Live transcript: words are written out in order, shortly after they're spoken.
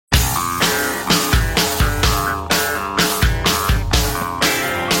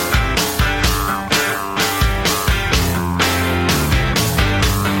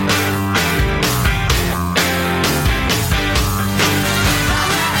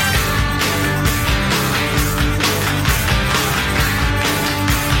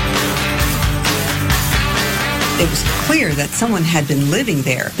It was clear that someone had been living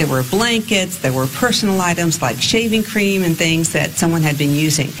there. There were blankets, there were personal items like shaving cream and things that someone had been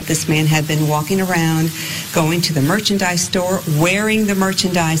using. This man had been walking around, going to the merchandise store, wearing the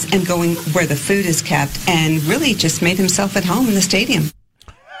merchandise, and going where the food is kept, and really just made himself at home in the stadium.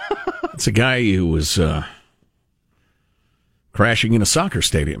 It's a guy who was crashing in a soccer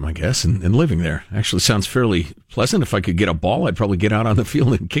stadium, I guess, and living there. Actually sounds fairly pleasant. If I could get a ball, I'd probably get out on the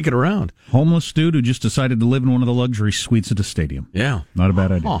field and kick it around. Homeless dude who just decided to live in one of the luxury suites at a stadium. Yeah. Not a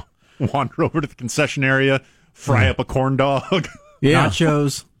bad idea. Huh. Wander over to the concession area, fry up a corn dog. Yeah.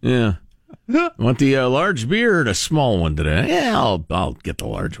 Nachos. Yeah. Want the large beer or a small one today? Yeah, I'll get the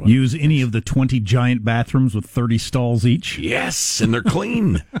large one. Use any of the 20 giant bathrooms with 30 stalls each? Yes, and they're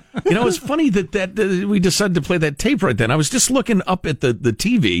clean. It's funny that we decided to play that tape right then. I was just looking up at the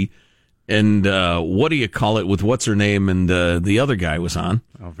TV, and what do you call it with what's her name and the other guy was on.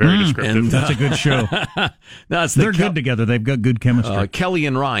 Oh, very descriptive. And, that's a good show. No, they're good together. They've got good chemistry. Kelly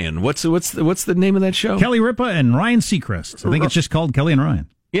and Ryan. What's the name of that show? Kelly Ripa and Ryan Seacrest. I think it's just called Kelly and Ryan.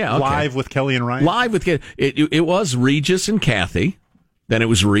 Yeah, okay. Live with Kelly and Ryan? Live with Kelly. It was Regis and Kathy. Then it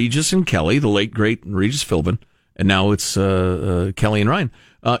was Regis and Kelly, the late, great Regis Philbin. And now it's Kelly and Ryan.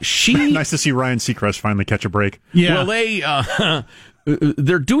 Nice to see Ryan Seacrest finally catch a break. Yeah. Well,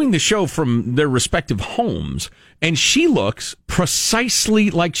 they're doing the show from their respective homes, and she looks precisely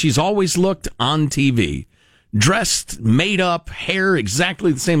like she's always looked on TV. Dressed, made up, hair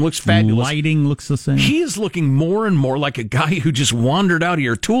exactly the same, looks fabulous. Lighting looks the same. He is looking more and more like a guy who just wandered out of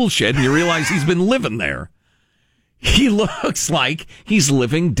your tool shed and you realize he's been living there. He looks like he's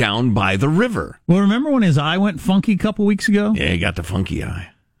living down by the river. Well, remember when his eye went funky a couple weeks ago? Yeah, he got the funky eye.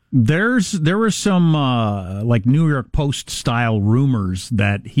 There were some like New York Post style rumors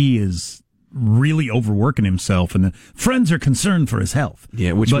that he is really overworking himself, and friends are concerned for his health.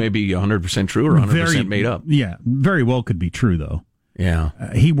 Yeah, which may be 100% true or 100% made up. Yeah, very well could be true, though. Yeah.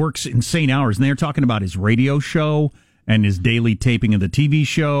 He works insane hours, and they're talking about his radio show and his daily taping of the TV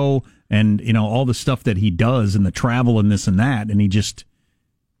show and, all the stuff that he does and the travel and this and that, and he just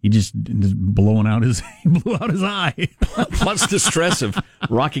blowing out his, he blew out his eye. Plus the stress of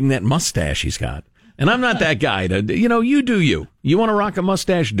rocking that mustache he's got. And I'm not that guy to, you do you. You want to rock a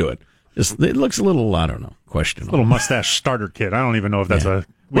mustache, do it. It looks a little, I don't know, questionable. Little mustache starter kit. I don't even know if that's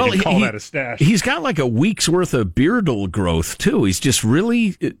we can call that a stash. He's got like a week's worth of beardal growth, too. He's just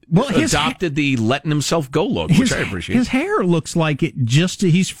really adopted the letting himself go look, which I appreciate. His hair looks like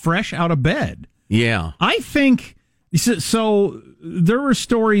he's fresh out of bed. Yeah. I think, so there were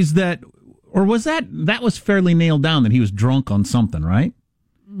stories that was fairly nailed down that he was drunk on something, right?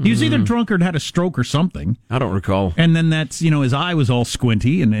 He was either drunk or had a stroke or something. I don't recall. And then that's, his eye was all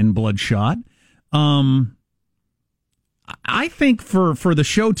squinty and bloodshot. I think for the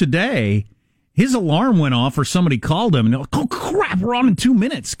show today, his alarm went off or somebody called him and they're like, oh crap, we're on in 2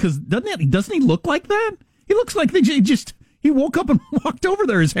 minutes. Because doesn't he look like that? He looks like he woke up and walked over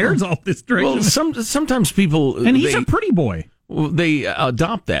there. His hair's all this direction. Well, sometimes people... And he's a pretty boy. They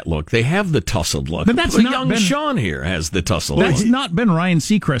adopt that look. They have the tussled look. But that's not young Sean here has the tussled look. That's not been Ryan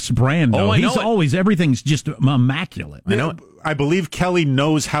Seacrest's brand, though. I know Everything's just immaculate. I know it. I believe Kelly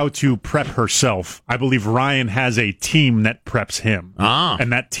knows how to prep herself. I believe Ryan has a team that preps him.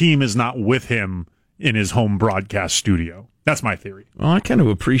 And that team is not with him in his home broadcast studio. That's my theory. Well, I kind of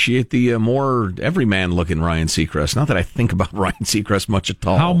appreciate the more everyman-looking Ryan Seacrest. Not that I think about Ryan Seacrest much at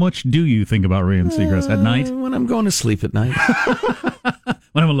all. How much do you think about Ryan Seacrest at night? When I'm going to sleep at night.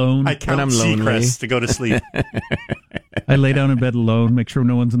 When I'm alone. I count Seacrest to go to sleep. I lay down in bed alone, make sure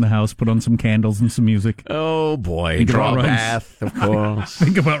no one's in the house, put on some candles and some music. Oh, boy. Draw a bath, of course.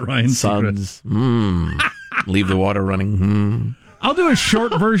 Think about Ryan Seacrest. Leave the water running. I'll do a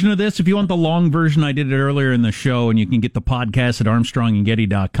short version of this. If you want the long version, I did it earlier in the show, and you can get the podcast at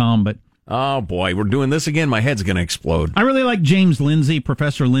ArmstrongandGetty.com. But oh, boy, we're doing this again. My head's going to explode. I really like James Lindsay.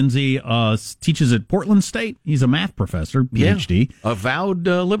 Professor Lindsay teaches at Portland State. He's a math professor, PhD. Yeah, avowed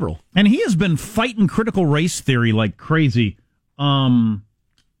liberal. And he has been fighting critical race theory like crazy.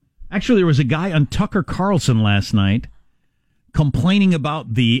 Actually, there was a guy on Tucker Carlson last night complaining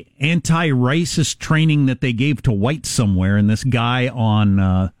about the anti-racist training that they gave to whites somewhere, and this guy on,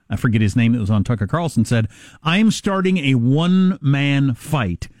 I forget his name, that was on Tucker Carlson, said, I'm starting a one-man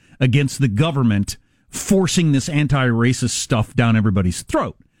fight against the government forcing this anti-racist stuff down everybody's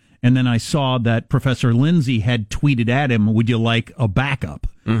throat. And then I saw that Professor Lindsay had tweeted at him, would you like a backup?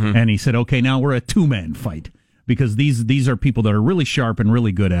 Mm-hmm. And he said, okay, now we're a two-man fight, because these are people that are really sharp and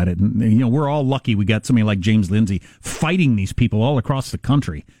really good at it. And, we're all lucky we got somebody like James Lindsay fighting these people all across the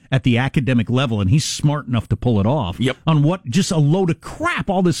country at the academic level, and he's smart enough to pull it off. Yep. On what just a load of crap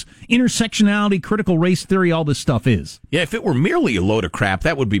all this intersectionality, critical race theory, all this stuff is. Yeah, if it were merely a load of crap,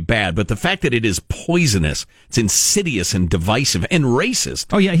 that would be bad. But the fact that it is poisonous, it's insidious and divisive and racist.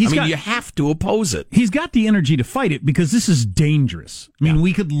 Oh, yeah, you have to oppose it. He's got the energy to fight it because this is dangerous. I mean,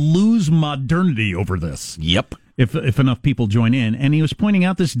 we could lose modernity over this. Yep. If enough people join in. And he was pointing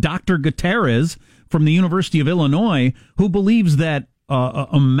out this Dr. Gutierrez from the University of Illinois, who believes that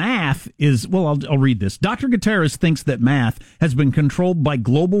math is, well, I'll read this. Dr. Gutierrez thinks that math has been controlled by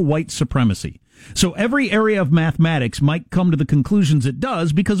global white supremacy. So every area of mathematics might come to the conclusions it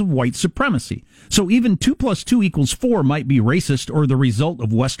does because of white supremacy. So even 2 + 2 = 4 might be racist or the result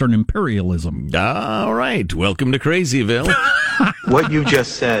of Western imperialism. All right. Welcome to Crazyville. What you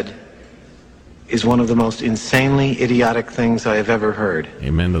just said is one of the most insanely idiotic things I have ever heard.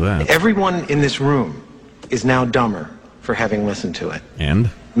 Amen to that. Everyone in this room is now dumber for having listened to it.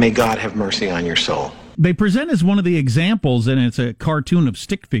 And? May God have mercy on your soul. They present as one of the examples, and it's a cartoon of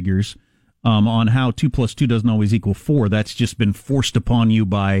stick figures, on how 2 + 2 doesn't always equal 4. That's just been forced upon you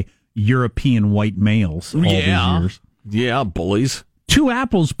by European white males all these years. Yeah, bullies. 2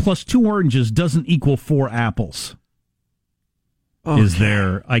 apples plus 2 oranges doesn't equal 4 apples. Okay. Is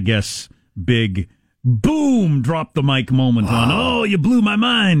there, I guess, big boom, drop the mic moment on, oh, you blew my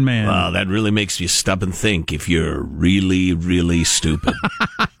mind, man. Wow, that really makes you stop and think if you're really, really stupid.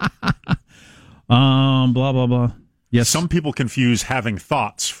 Blah, blah, blah. Yes. Some people confuse having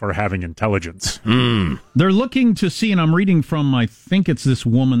thoughts for having intelligence. They're looking to see, and I'm reading from, I think it's this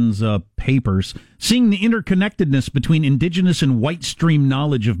woman's papers, seeing the interconnectedness between indigenous and white stream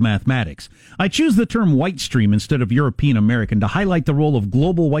knowledge of mathematics. I choose the term white stream instead of European American to highlight the role of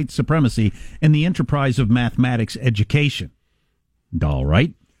global white supremacy in the enterprise of mathematics education. All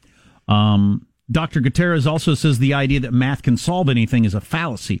right. Dr. Gutierrez also says the idea that math can solve anything is a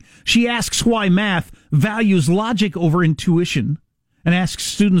fallacy. She asks why math values logic over intuition and asks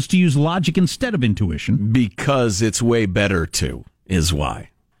students to use logic instead of intuition. Because it's way better to, is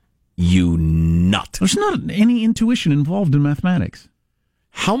why. You nut. There's not any intuition involved in mathematics.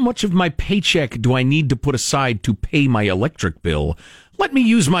 How much of my paycheck do I need to put aside to pay my electric bill? Let me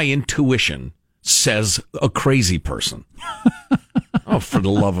use my intuition, says a crazy person. Oh, for the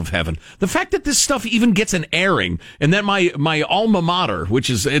love of heaven. The fact that this stuff even gets an airing, and that my alma mater, which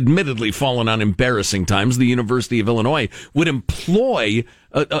has admittedly fallen on embarrassing times, the University of Illinois, would employ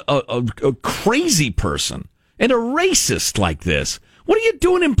a crazy person and a racist like this. What are you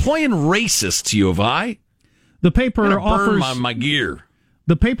doing employing racists, U of I? The paper offers my gear.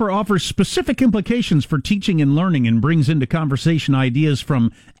 The paper offers specific implications for teaching and learning and brings into conversation ideas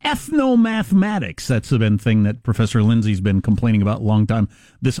from ethnomathematics. That's the thing that Professor Lindsay's been complaining about a long time.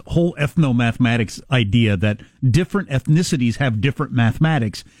 This whole ethnomathematics idea that different ethnicities have different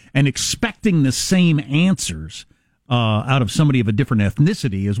mathematics and expecting the same answers out of somebody of a different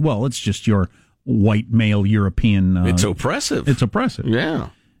ethnicity as well. It's just your white male European. It's oppressive. It's oppressive. Yeah.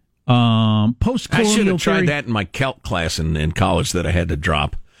 Post-colonial I should have tried theory. that in my calc class in college that I had to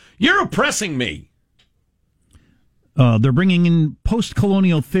drop. You're oppressing me. They're bringing in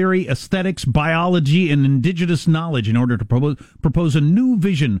post-colonial theory, aesthetics, biology, and indigenous knowledge in order to propose a new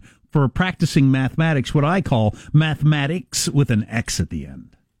vision for practicing mathematics, what I call mathematics with an X at the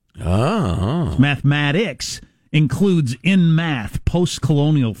end. Oh. Mathematics includes in math,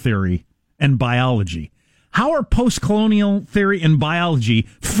 post-colonial theory, and biology. How are post-colonial theory and biology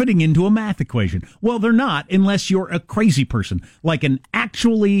fitting into a math equation? Well, they're not unless you're a crazy person, like an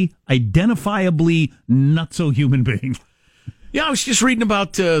actually identifiably nutso human being. Yeah, I was just reading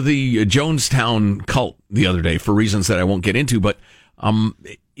about the Jonestown cult the other day for reasons that I won't get into, but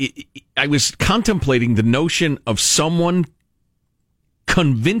I was contemplating the notion of someone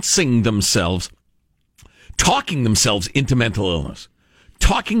convincing themselves, talking themselves into mental illness.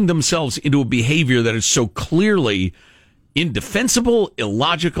 Talking themselves into a behavior that is so clearly indefensible,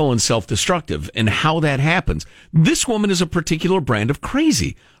 illogical, and self-destructive, and how that happens. This woman is a particular brand of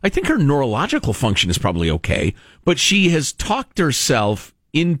crazy. I think her neurological function is probably okay, but she has talked herself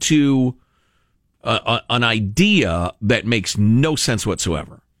into an idea that makes no sense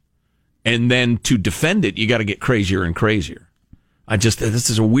whatsoever. And then to defend it, you got to get crazier and crazier.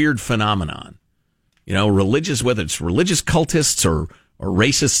 This is a weird phenomenon. You know, religious, whether it's religious cultists or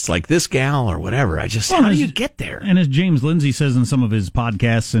racists like this gal or whatever. How do you get there? And as James Lindsay says in some of his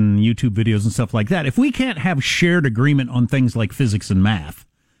podcasts and YouTube videos and stuff like that, if we can't have shared agreement on things like physics and math,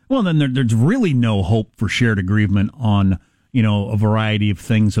 well, then there's really no hope for shared agreement on, a variety of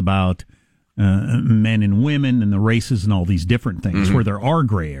things about men and women and the races and all these different things where there are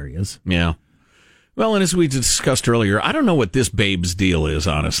gray areas. Yeah. Well, and as we discussed earlier, I don't know what this babe's deal is,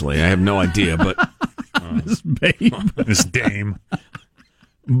 honestly. I have no idea, but... This babe. This dame.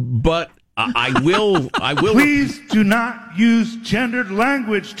 But I will... Please do not use gendered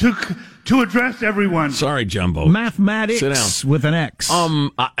language to address everyone. Sorry, Jumbo. Mathematics Sit down. with an X.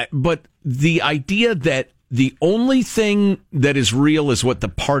 But the idea that the only thing that is real is what the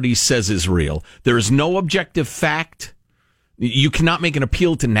party says is real. There is no objective fact. You cannot make an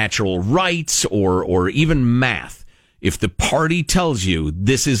appeal to natural rights or even math. If the party tells you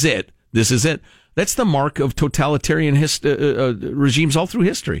this is it, that's the mark of totalitarian regimes all through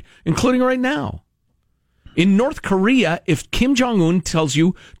history, including right now. In North Korea, if Kim Jong-un tells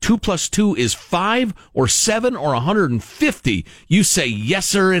you 2 + 2 is 5 or 7 or 150, you say, yes,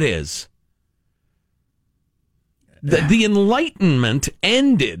 sir, it is. The Enlightenment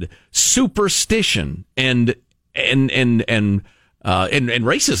ended superstition and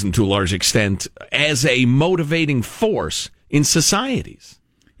racism to a large extent as a motivating force in societies.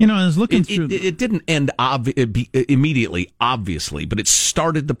 You know, I was looking through... It didn't end immediately, obviously, but it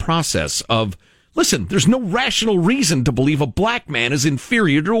started the process of, listen, there's no rational reason to believe a black man is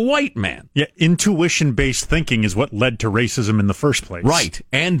inferior to a white man. Yeah, intuition-based thinking is what led to racism in the first place. Right,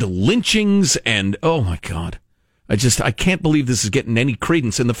 and lynchings and, oh my God. I can't believe this is getting any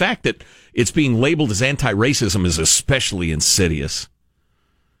credence, and the fact that it's being labeled as anti-racism is especially insidious.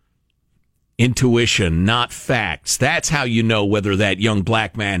 Intuition, not facts. That's how you know whether that young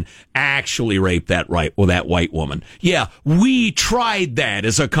black man actually raped that white woman. Yeah, we tried that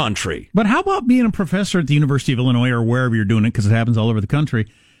as a country. But how about being a professor at the University of Illinois or wherever you're doing it, because it happens all over the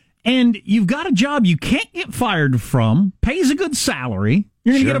country, and you've got a job you can't get fired from, pays a good salary,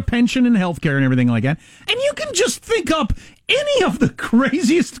 you're going to get a pension and health care and everything like that, and you can just think up any of the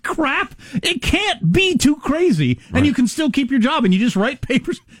craziest crap. It can't be too crazy, and you can still keep your job, and you just write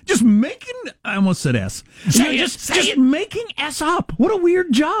papers, just making, I almost said S. Just making S up. What a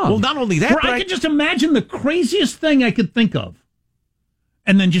weird job. Well, not only that, but I could just imagine the craziest thing I could think of,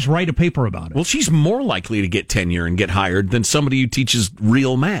 and then just write a paper about it. Well, she's more likely to get tenure and get hired than somebody who teaches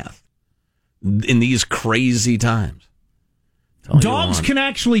real math in these crazy times. Dogs can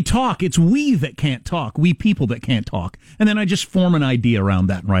actually talk. It's we that can't talk. We people that can't talk. And then I just form an idea around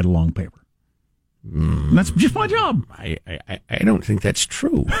that and write a long paper. And that's just my job. I don't think that's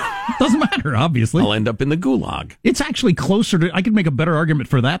true. Doesn't matter, obviously. I'll end up in the gulag. It's actually closer to... I could make a better argument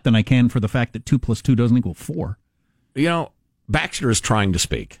for that than I can for the fact that 2 + 2 doesn't equal 4. You know, Baxter is trying to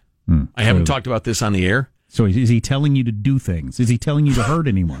speak. I haven't talked about this on the air. So is he telling you to do things? Is he telling you to hurt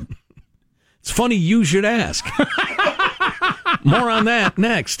anyone? It's funny you should ask. More on that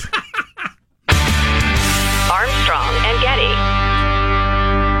next. Armstrong and Getty.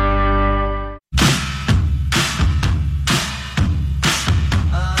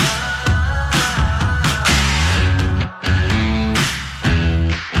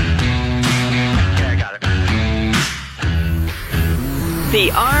 I got it. The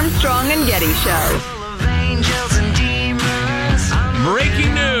Armstrong and Getty Show.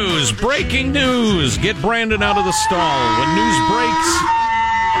 Breaking news. Get Brandon out of the stall. When news breaks,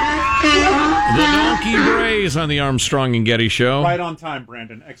 the donkey brays on the Armstrong and Getty Show. Right on time,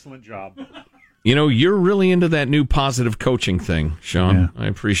 Brandon. Excellent job. You know, you're really into that new positive coaching thing, Sean. Yeah. I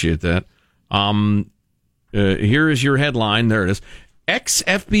appreciate that. Here is your headline. There it is.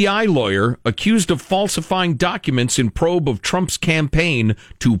 Ex-FBI lawyer accused of falsifying documents in probe of Trump's campaign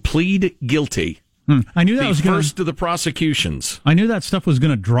to plead guilty. I knew that was first of the prosecutions. I knew that stuff was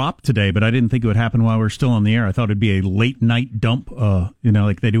going to drop today, but I didn't think it would happen while we were still on the air. I thought it'd be a late night dump,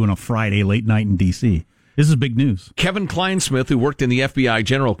 like they do on a Friday late night in D.C. This is big news. Kevin Kleinsmith, who worked in the FBI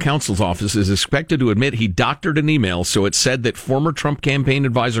General Counsel's office, is expected to admit he doctored an email so it said that former Trump campaign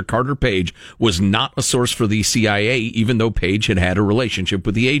advisor Carter Page was not a source for the CIA, even though Page had a relationship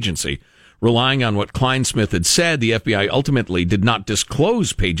with the agency. Relying on what Kleinsmith had said, the FBI ultimately did not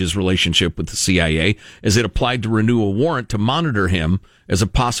disclose Page's relationship with the CIA as it applied to renew a warrant to monitor him as a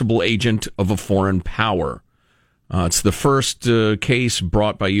possible agent of a foreign power. It's the first case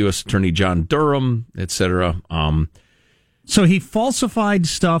brought by U.S. Attorney John Durham, etc. So he falsified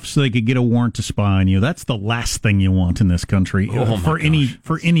stuff so they could get a warrant to spy on you. That's the last thing you want in this country for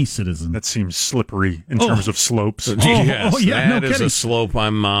any citizen. That seems slippery in terms of slopes. That is a slope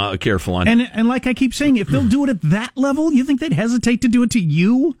I'm careful on. And like I keep saying, if they'll do it at that level, you think they'd hesitate to do it to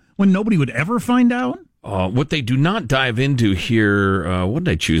you when nobody would ever find out? What they do not dive into here, what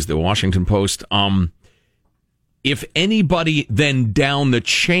did I choose? The Washington Post. If anybody then down the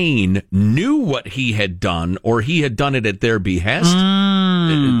chain knew what he had done or he had done it at their behest,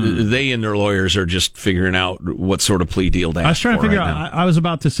 They and their lawyers are just figuring out what sort of plea deal to ask I was trying to figure right out. I was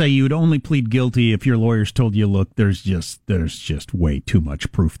about to say you would only plead guilty if your lawyers told you, "Look, there's just way too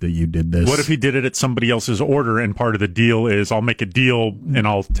much proof that you did this." What if he did it at somebody else's order, and part of the deal is I'll make a deal and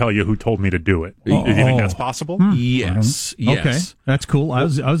I'll tell you who told me to do it? Do you think that's possible? Yes. Okay, that's cool. I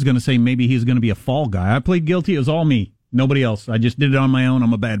was going to say maybe he's going to be a fall guy. I plead guilty. It was all me. Nobody else. I just did it on my own.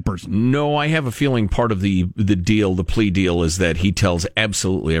 I'm a bad person. No, I have a feeling part of the deal, the plea deal, is that he tells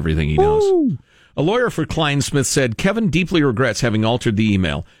absolutely everything he knows. Woo! A lawyer for Kleinsmith said, Kevin deeply regrets having altered the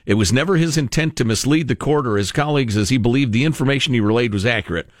email. It was never his intent to mislead the court or his colleagues as he believed the information he relayed was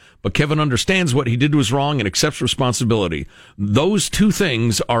accurate. But Kevin understands what he did was wrong and accepts responsibility. Those two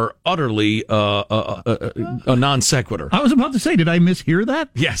things are utterly a non sequitur. I was about to say, did I mishear that?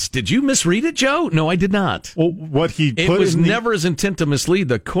 Yes. Did you misread it, Joe? No, I did not. Well, what he put it was never his intent to mislead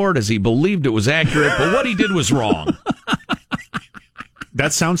the court as he believed it was accurate, but what he did was wrong.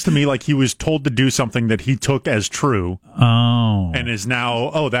 That sounds to me like he was told to do something that he took as true. Oh. And is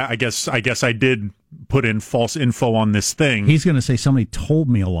now, I guess I did put in false info on this thing. He's going to say somebody told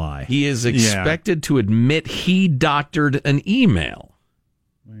me a lie. He is expected to admit he doctored an email.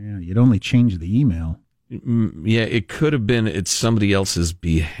 Well, yeah, you'd only change the email. Yeah, it could have been at somebody else's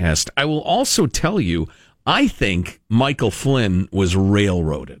behest. I will also tell you, I think Michael Flynn was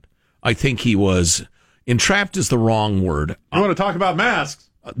railroaded. I think he was... Entrapped is the wrong word. You want to talk about masks?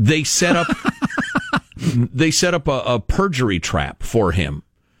 They set up a perjury trap for him.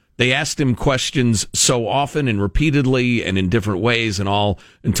 They asked him questions so often and repeatedly and in different ways and all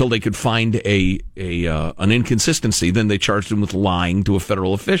until they could find an inconsistency. Then they charged him with lying to a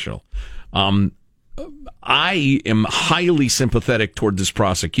federal official. I am highly sympathetic toward this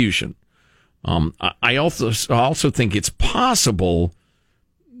prosecution. I also think it's possible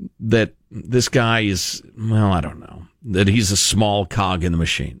that this guy is, well, I don't know, that he's a small cog in the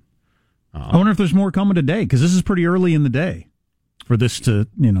machine. I wonder if there's more coming today, because this is pretty early in the day for this to,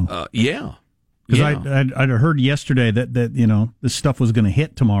 yeah. Because I'd heard yesterday that this stuff was going to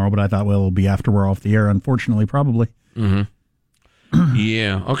hit tomorrow, but I thought, well, it'll be after we're off the air, unfortunately, probably. Mm-hmm.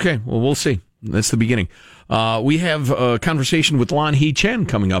 Yeah, okay, well, we'll see. That's the beginning. We have a conversation with Lan Hee Chen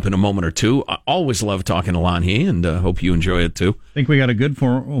coming up in a moment or two. I always love talking to Lan Hee, and hope you enjoy it too. I think we got a good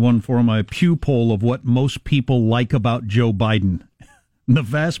one for my Pew poll of what most people like about Joe Biden. The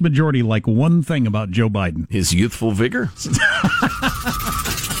vast majority like one thing about Joe Biden. His youthful vigor.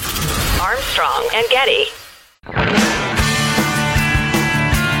 Armstrong and Getty.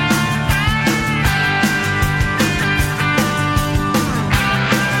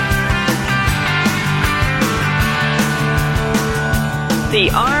 The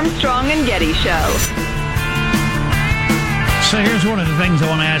Armstrong and Getty Show. So here's one of the things I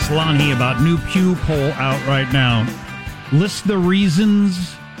want to ask Lan Hee about. New Pew poll out right now. List the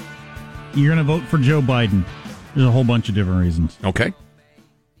reasons you're going to vote for Joe Biden. There's a whole bunch of different reasons. Okay.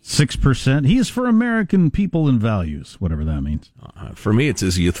 6%. He is for American people and values, whatever that means. For me, it's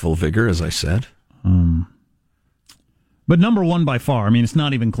his youthful vigor, as I said. But number one by far. I mean, it's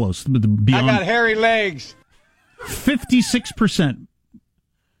not even close. Beyond, I got hairy legs. 56%.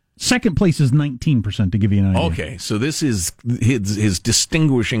 Second place is 19%, to give you an idea. Okay, so this is his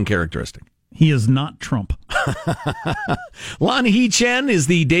distinguishing characteristic. He is not Trump. Lan Hee Chen is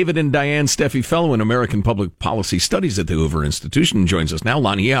the David and Diane Steffi Fellow in American Public Policy Studies at the Hoover Institution and joins us now.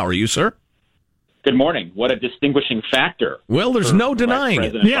 Lan Hee, how are you, sir? Good morning. What a distinguishing factor. Well, there's no denying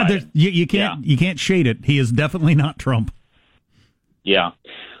it. Yeah, you can't shade it. He is definitely not Trump. Yeah.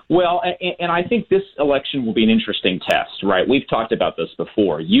 Well, and I think this election will be an interesting test, right? We've talked about this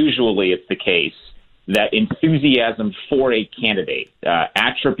before. Usually it's the case that enthusiasm for a candidate,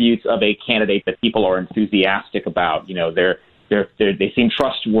 attributes of a candidate that people are enthusiastic about, they seem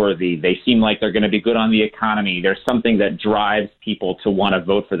trustworthy. They seem like they're going to be good on the economy. There's something that drives people to want to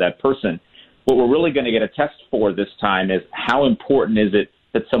vote for that person. What we're really going to get a test for this time is how important is it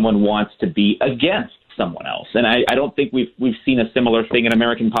that someone wants to be against someone else. And I don't think we've seen a similar thing in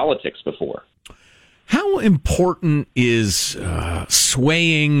American politics before. How important is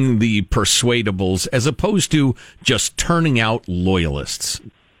swaying the persuadables as opposed to just turning out loyalists?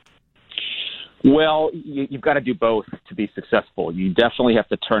 Well, you've got to do both to be successful. You definitely have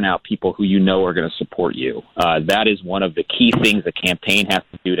to turn out people who you know are going to support you. That is one of the key things a campaign has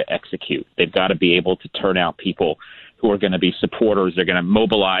to do to execute. They've got to be able to turn out people who are going to be supporters. They're going to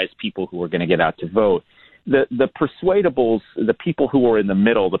mobilize people who are going to get out to vote. The persuadables, the people who are in the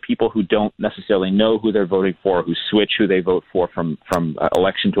middle, the people who don't necessarily know who they're voting for, who switch who they vote for from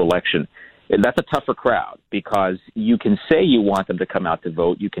election to election, that's a tougher crowd because you can say you want them to come out to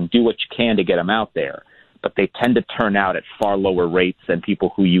vote. You can do what you can to get them out there. but they tend to turn out at far lower rates than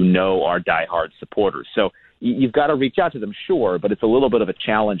people who you know are diehard supporters. So you've got to reach out to them, sure, but it's a little bit of a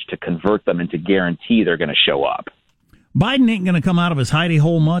challenge to convert them and to guarantee they're going to show up. Biden ain't going to come out of his hidey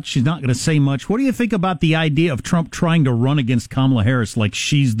hole much. She's not going to say much. What do you think about the idea of Trump trying to run against Kamala Harris like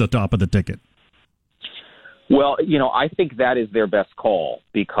she's the top of the ticket? Well, I think that is their best call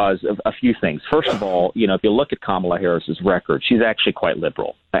because of a few things. First of all, if you look at Kamala Harris's record, she's actually quite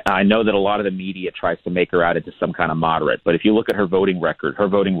liberal. I know that a lot of the media tries to make her out into some kind of moderate, but if you look at her voting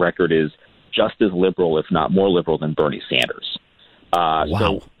record is just as liberal, if not more liberal, than Bernie Sanders. Wow.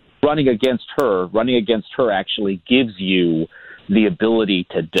 So running against her actually gives you the ability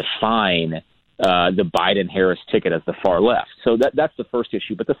to define the Biden-Harris ticket as the far left. So that's the first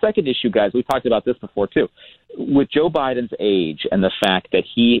issue. But the second issue, guys, we talked about this before, too. With Joe Biden's age and the fact that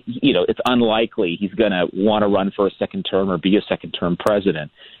it's unlikely he's going to want to run for a second term or be a second-term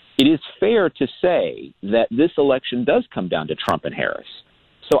president, it is fair to say that this election does come down to Trump and Harris.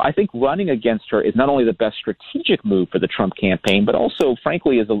 So I think running against her is not only the best strategic move for the Trump campaign, but also,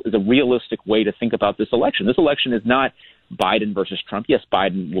 frankly, is a realistic way to think about this election. This election is not Biden versus Trump. Yes,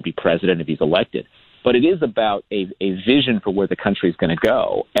 Biden will be president if he's elected, but it is about a vision for where the country is going to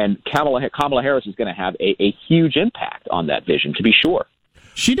go. And Kamala Harris is going to have a huge impact on that vision, to be sure.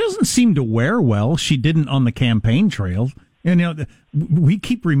 She doesn't seem to wear well. She didn't on the campaign trail. We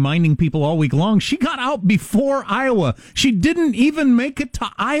keep reminding people all week long, she got out before Iowa. She didn't even make it to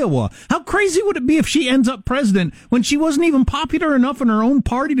Iowa. How crazy would it be if she ends up president when she wasn't even popular enough in her own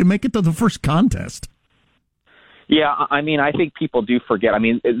party to make it to the first contest? Yeah, I think people do forget.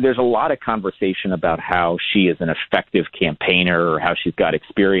 There's a lot of conversation about how she is an effective campaigner or how she's got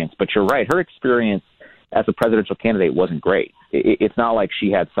experience. But you're right. Her experience as a presidential candidate wasn't great. It's not like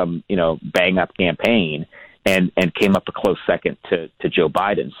she had some, bang-up campaign and came up a close second to Joe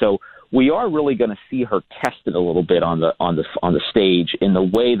Biden. So we are really going to see her tested a little bit on the stage in the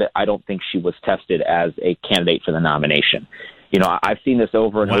way that I don't think she was tested as a candidate for the nomination. I've seen this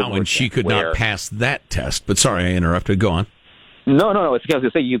over and over. Wow, and she could not pass that test. But sorry, I interrupted. Go on. No. It's because I was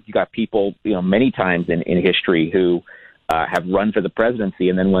going to say you've got people, many times in history who have run for the presidency,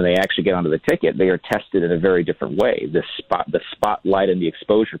 and then when they actually get onto the ticket, they are tested in a very different way. The spotlight and the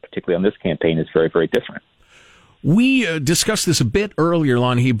exposure, particularly on this campaign, is very, very different. We discussed this a bit earlier,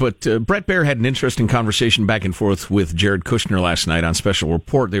 Lonnie, but Brett Baer had an interesting conversation back and forth with Jared Kushner last night on Special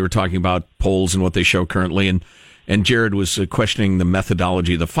Report. They were talking about polls and what they show currently, and Jared was questioning the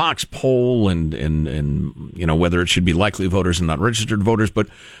methodology of the Fox poll and whether it should be likely voters and not registered voters. But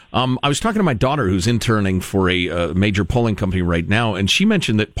I was talking to my daughter who's interning for a major polling company right now, and she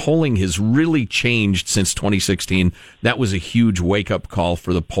mentioned that polling has really changed since 2016. That was a huge wake-up call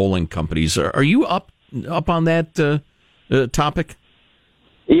for the polling companies. Are you up on that topic?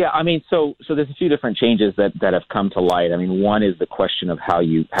 Yeah, so there's a few different changes that have come to light. One is the question of how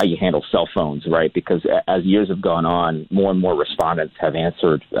you handle cell phones, right? Because as years have gone on, more and more respondents have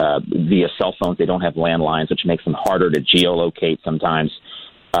answered via cell phones. They don't have landlines, which makes them harder to geolocate sometimes.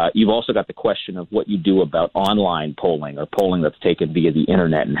 You've also got the question of what you do about online polling or polling that's taken via the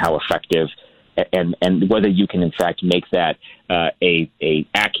internet and how effective and whether you can, in fact, make that a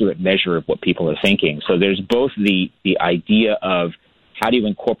accurate measure of what people are thinking. So there's both the idea of how do you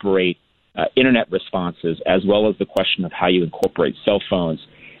incorporate internet responses as well as the question of how you incorporate cell phones.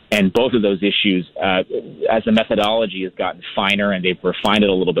 And both of those issues, as the methodology has gotten finer and they've refined it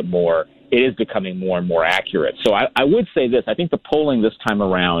a little bit more, it is becoming more and more accurate. So I would say this. I think the polling this time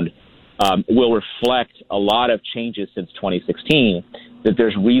around will reflect a lot of changes since 2016, that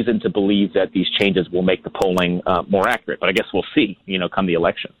there's reason to believe that these changes will make the polling more accurate. But I guess we'll see, come the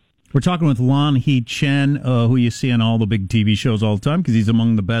election. We're talking with Lan He Chen, who you see on all the big TV shows all the time because he's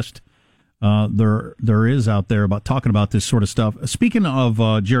among the best there is out there about talking about this sort of stuff. Speaking of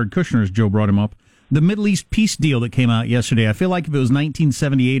Jared Kushner, as Joe brought him up, the Middle East peace deal that came out yesterday, I feel like if it was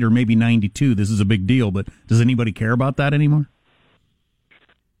 1978 or maybe 92, this is a big deal. But does anybody care about that anymore?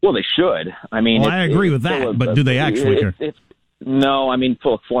 Well, they should. I agree with that, but do they actually care? No,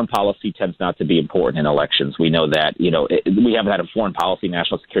 foreign policy tends not to be important in elections. We know that. We haven't had a foreign policy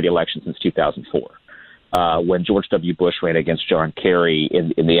national security election since 2004, when George W. Bush ran against John Kerry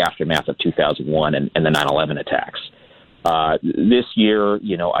in the aftermath of 2001 and the 9/11 attacks. This year,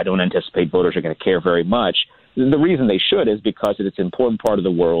 I don't anticipate voters are going to care very much. The reason they should is because it's an important part of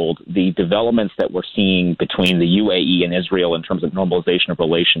the world. The developments that we're seeing between the UAE and Israel in terms of normalization of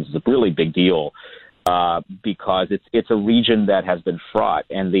relations is a really big deal. Because it's a region that has been fraught,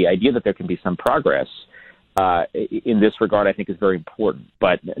 and the idea that there can be some progress in this regard, I think is very important.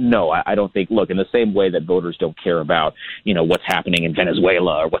 But no, I don't think, look, in the same way that voters don't care about, what's happening in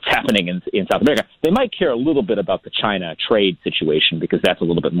Venezuela or what's happening in South America, they might care a little bit about the China trade situation because that's a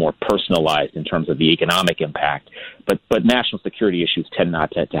little bit more personalized in terms of the economic impact. But national security issues tend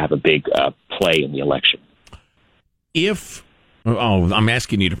not to have a big play in the election. I'm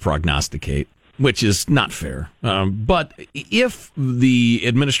asking you to prognosticate, which is not fair. But if the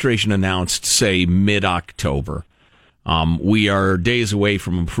administration announced, say, mid-October, we are days away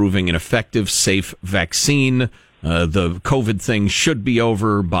from approving an effective, safe vaccine. The COVID thing should be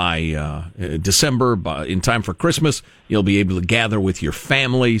over by December, in time for Christmas. You'll be able to gather with your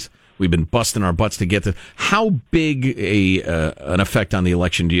families. We've been busting our butts to get this. How big an effect on the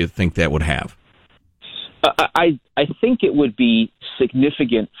election do you think that would have? I think it would be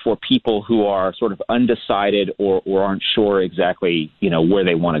significant for people who are sort of undecided or aren't sure exactly, where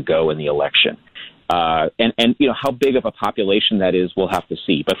they want to go in the election. And how big of a population that is, we'll have to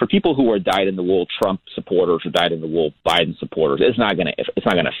see. But for people who are dyed-in-the-wool Trump supporters or dyed-in-the-wool Biden supporters, it's not going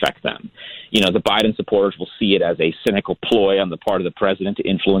to affect them. The Biden supporters will see it as a cynical ploy on the part of the president to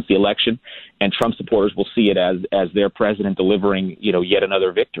influence the election, and Trump supporters will see it as their president delivering, yet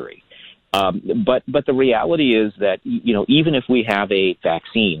another victory. But the reality is that, even if we have a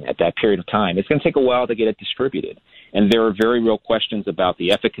vaccine at that period of time, it's going to take a while to get it distributed. And there are very real questions about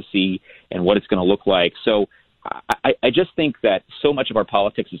the efficacy and what it's going to look like. So I just think that so much of our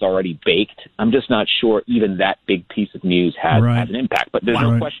politics is already baked. I'm just not sure even that big piece of news has an impact. But there's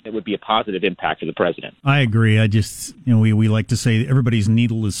no question it would be a positive impact for the president. I agree. I just, we like to say everybody's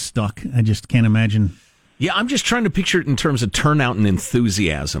needle is stuck. I just can't imagine. Yeah, I'm just trying to picture it in terms of turnout and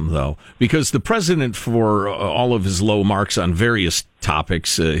enthusiasm, though, because the president, for all of his low marks on various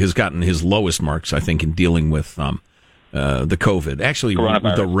topics, has gotten his lowest marks, I think, in dealing with the COVID. Actually,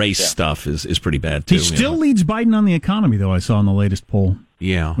 the race stuff is pretty bad, too. He still leads Biden on the economy, though, I saw in the latest poll.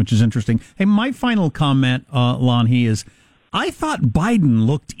 Yeah. Which is interesting. Hey, my final comment, Lanhi, is I thought Biden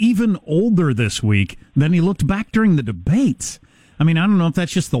looked even older this week than he looked back during the debates. I mean, I don't know if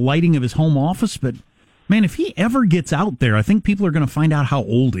that's just the lighting of his home office, but man, if he ever gets out there, I think people are going to find out how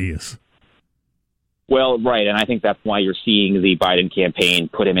old he is. Well, right, and I think that's why you're seeing the Biden campaign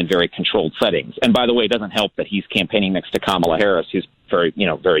put him in very controlled settings. And by the way, it doesn't help that he's campaigning next to Kamala Harris, who's very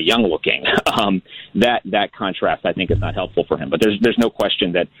young looking. That contrast, I think, is not helpful for him. But there's no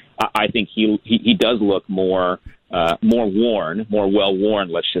question that I think he does look more worn, more well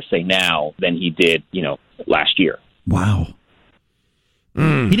worn, let's just say now, than he did last year. Wow.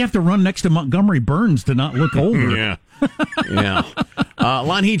 He'd have to run next to Montgomery Burns to not look older. Yeah.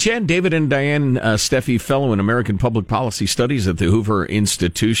 Lanhi Chen, David and Diane Steffi, Fellow in American Public Policy Studies at the Hoover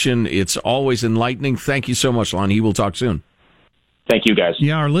Institution. It's always enlightening. Thank you so much, Lanhi. We'll talk soon. Thank you, guys.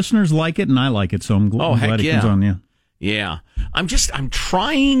 Yeah, our listeners like it, and I like it, so I'm glad it comes on. Yeah. Yeah. I'm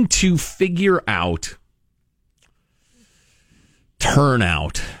trying to figure out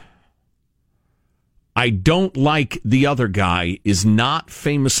turnout. I don't like the other guy is not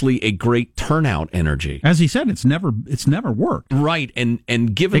famously a great turnout energy. As he said, it's never worked. Right, and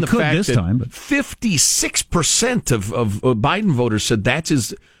given the fact that 56% of Biden voters said that's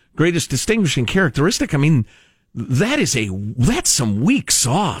his greatest distinguishing characteristic, I mean, that's some weak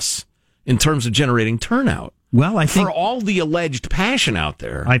sauce in terms of generating turnout. Well, I think for all the alleged passion out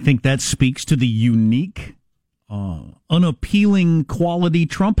there, I think that speaks to the unique, unappealing quality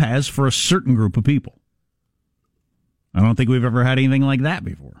Trump has for a certain group of people. I don't think we've ever had anything like that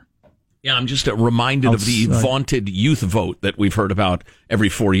before. Yeah, I'm just reminded of the vaunted youth vote that we've heard about every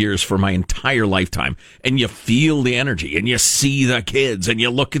 4 years for my entire lifetime. And you feel the energy, and you see the kids, and you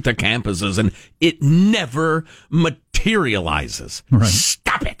look at the campuses, and it never materializes. Right.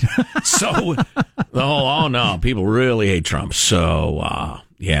 Stop it. So, oh no, people really hate Trump. So,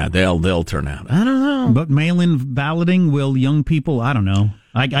 yeah, they'll turn out. I don't know. But mail-in balloting, will young people, I don't know.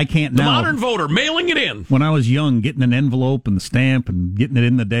 I can't now. The modern voter, mailing it in. When I was young, getting an envelope and the stamp and getting it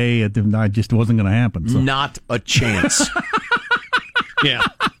in the day, I just wasn't going to happen. So. Not a chance. Yeah,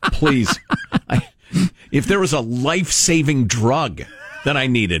 please. If there was a life-saving drug that I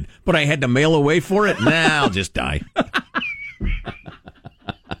needed, but I had to mail away for it, I'll just die.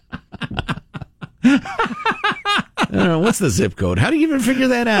 I don't know, what's the zip code? How do you even figure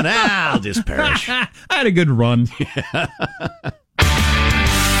that out? I'll just perish. I had a good run. Yeah.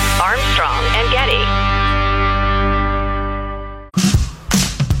 Armstrong and Getty.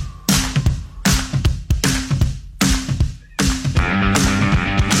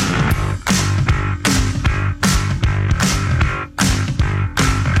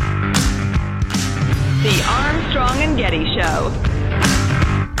 The Armstrong and Getty Show.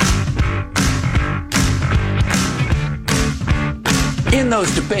 In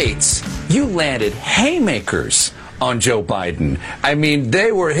those debates, you landed haymakers on Joe Biden. I mean,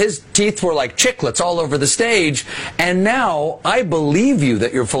 his teeth were like chiclets all over the stage, and now I believe you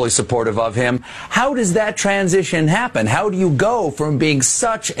that you're fully supportive of him. How does that transition happen? How do you go from being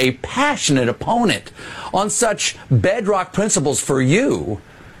such a passionate opponent on such bedrock principles for you,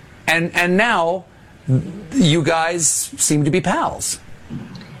 and now you guys seem to be pals?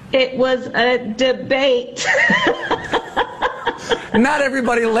 It was a debate. Not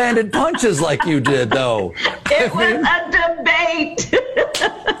everybody landed punches like you did, though. It was a debate.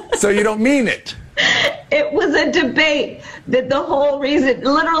 So you don't mean it? It was a debate. That the whole reason,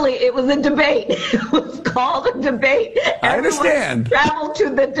 literally, it was a debate. It was called a debate. I understand. Traveled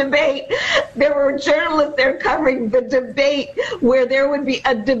to the debate. There were journalists there covering the debate, where there would be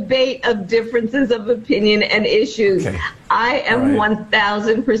a debate of differences of opinion and issues. Okay. I am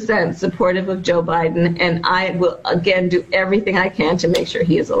 1,000% supportive of Joe Biden, and I will again do everything I can to make sure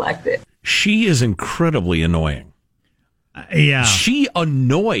he is elected. She is incredibly annoying. Yeah, she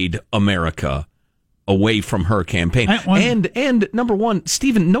annoyed America away from her campaign. And number one,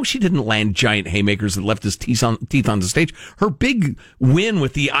 Stephen, no, she didn't land giant haymakers that left his teeth on the stage. Her big win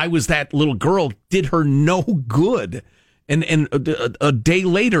with the "I was that little girl" did her no good. And a day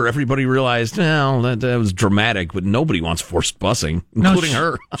later, everybody realized, well, that was dramatic, but nobody wants forced busing, including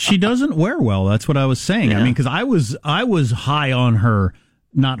her. She doesn't wear well. That's what I was saying. Yeah. I mean, because I was high on her,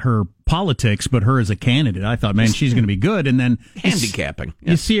 not her politics, but her as a candidate. I thought, man, she's going to be good. And then handicapping.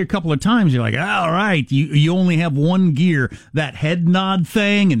 You see her a couple of times, you're like, all right, you only have one gear, that head nod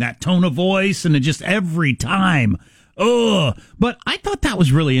thing and that tone of voice, and it just every time. Ugh. But I thought that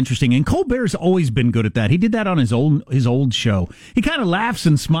was really interesting, and Colbert's always been good at that. He did that on his old show. He kind of laughs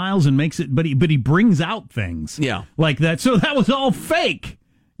and smiles and makes it, but he brings out things, like that. So that was all fake.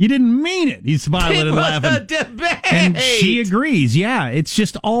 You didn't mean it. He's smiling and laughing. It was a debate. And she agrees. Yeah, it's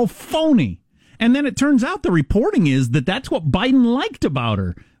just all phony. And then it turns out the reporting is that that's what Biden liked about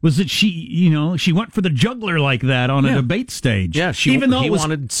her, was that she went for the juggler like that on a debate stage. Yeah, he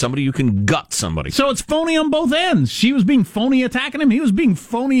wanted somebody who can gut somebody. So it's phony on both ends. She was being phony attacking him. He was being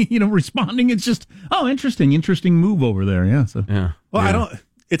phony, responding. It's just, interesting move over there. Yeah. So. Yeah. Well,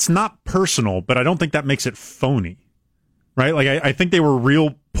 it's not personal, but I don't think that makes it phony. Right? Like, I think they were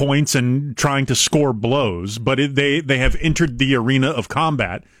real points and trying to score blows, but they have entered the arena of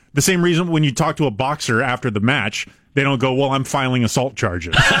combat. The same reason when you talk to a boxer after the match, they don't go, well, I'm filing assault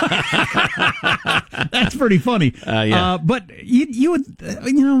charges. That's pretty funny. But you would,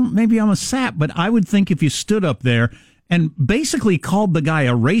 maybe I'm a sap, but I would think if you stood up there and basically called the guy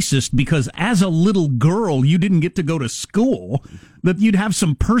a racist because as a little girl you didn't get to go to school, that you'd have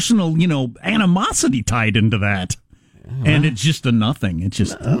some personal, animosity tied into that. And it's just a nothing. It's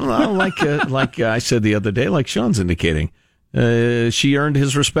just like I said the other day, like Sean's indicating, she earned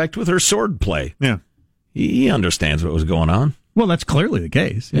his respect with her sword play. Yeah, he understands what was going on. Well, that's clearly the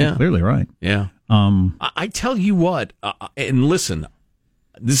case. Yeah, clearly right. Yeah. I tell you what, and listen,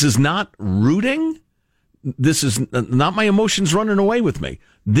 this is not rooting. This is not my emotions running away with me.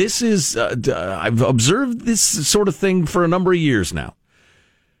 This is I've observed this sort of thing for a number of years now.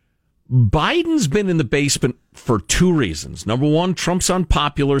 Biden's been in the basement for two reasons. Number one, Trump's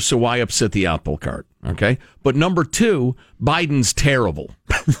unpopular, so why upset the apple cart? Okay. But number two, Biden's terrible.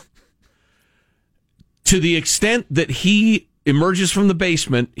 To the extent that he emerges from the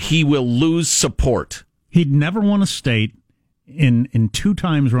basement, he will lose support. He'd never won a state in 2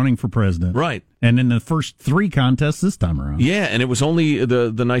 times running for president. Right. And in the first 3 contests this time around. Yeah, and it was only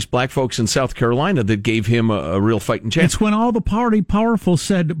the nice black folks in South Carolina that gave him a real fighting chance. It's when all the party powerful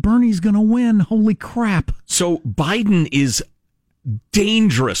said, Bernie's going to win. Holy crap. So Biden is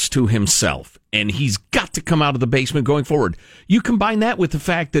dangerous to himself, and he's got to come out of the basement going forward. You combine that with the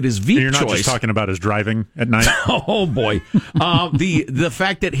fact that his Veep choice... You're not just talking about his driving at night? Oh, boy. The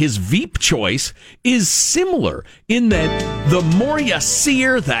fact that his Veep choice is similar in that the more you see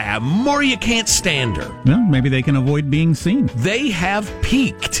her, the more you can't stand her. Well, maybe they can avoid being seen. They have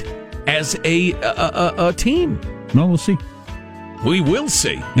peaked as a team. Well, we'll see. We will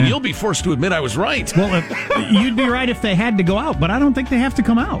see. Yeah. And you'll be forced to admit I was right. Well, you'd be right if they had to go out, but I don't think they have to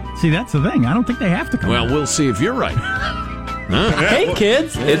come out. See, that's the thing. I don't think they have to come out. Well, we'll see if you're right. Hey,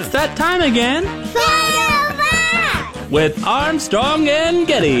 kids, it's that time again. With Armstrong and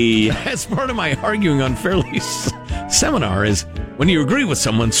Getty. As part of my arguing unfairly seminar is when you agree with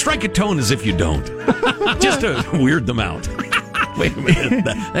someone, strike a tone as if you don't. Just to weird them out. Wait a minute.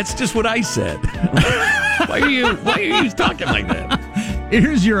 That's just what I said. Why are you talking like that?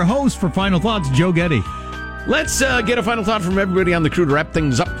 Here's your host for Final Thoughts, Joe Getty. Let's get a final thought from everybody on the crew to wrap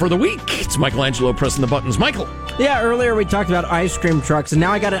things up for the week. It's Michelangelo pressing the buttons. Michael. Yeah, earlier we talked about ice cream trucks, and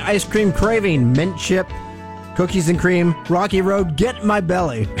now I got an ice cream craving. Mint chip, cookies and cream, Rocky Road, get in my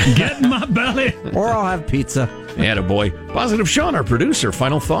belly. Get in my belly. Or I'll have pizza. Attaboy. Positive Sean, our producer.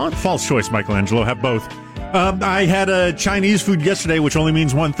 Final thought? False choice, Michelangelo. Have both. I had a Chinese food yesterday, which only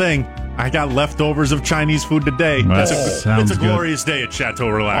means one thing. I got leftovers of Chinese food today. It's a glorious day at Chateau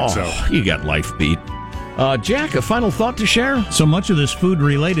Relaxo. Oh, you got life beat. Jack, a final thought to share? So much of this food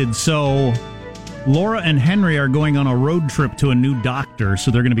related. So Laura and Henry are going on a road trip to a new doctor,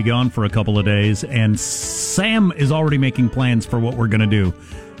 so they're going to be gone for a couple of days. And Sam is already making plans for what we're going to do.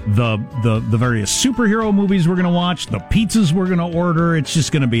 The various superhero movies we're going to watch, the pizzas we're going to order. It's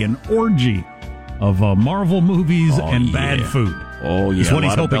just going to be an orgy of Marvel movies and bad food. Oh, yeah. That's what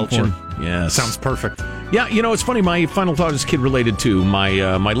he's hoping for. Yes. Sounds perfect. Yeah, it's funny. My final thought is kid-related, too.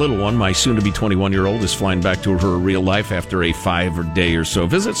 My little one, my soon-to-be 21-year-old, is flying back to her real life after a 5-day or so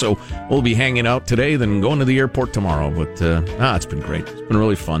visit. So we'll be hanging out today, then going to the airport tomorrow. But it's been great. It's been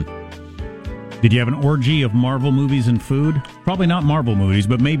really fun. Did you have an orgy of Marvel movies and food? Probably not Marvel movies,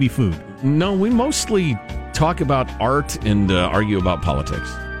 but maybe food. No, we mostly talk about art and argue about politics.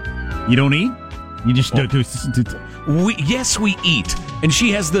 You don't eat? You just do. Yes, we eat. And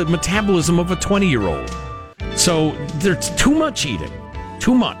she has the metabolism of a 20-year-old. So there's too much eating.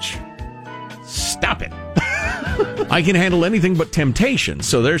 Too much. Stop it. I can handle anything but temptation.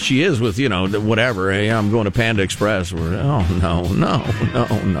 So there she is with, whatever. Hey, I'm going to Panda Express. No.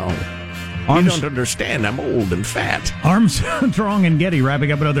 You don't understand. I'm old and fat. Armstrong and Getty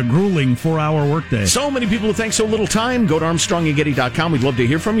wrapping up another grueling 4-hour workday. So many people who think so little time. Go to ArmstrongandGetty.com. We'd love to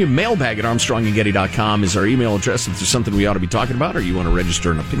hear from you. Mailbag at ArmstrongandGetty.com is our email address if there's something we ought to be talking about or you want to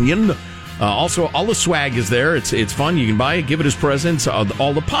register an opinion. Also, all the swag is there. It's fun. You can buy it, give it as presents. All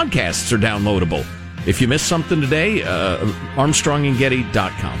the podcasts are downloadable. If you missed something today,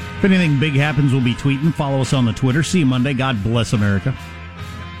 ArmstrongandGetty.com. If anything big happens, we'll be tweeting. Follow us on the Twitter. See you Monday. God bless America.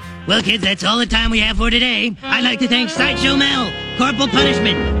 Well, kids, that's all the time we have for today. I'd like to thank Sideshow Mel, Corporal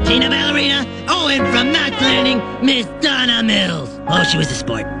Punishment, Tina Ballerina, and from Knots Landing, Miss Donna Mills. Oh, she was a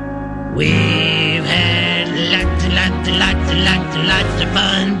sport. We've had lots and lots and lots and lots and lots of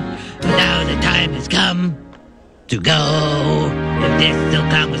fun. Now the time has come to go. If this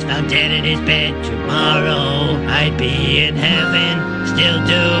silkcon was found dead in his bed tomorrow, I'd be in heaven still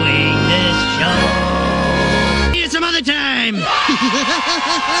doing this show. See you some other time.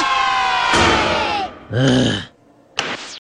 Ugh.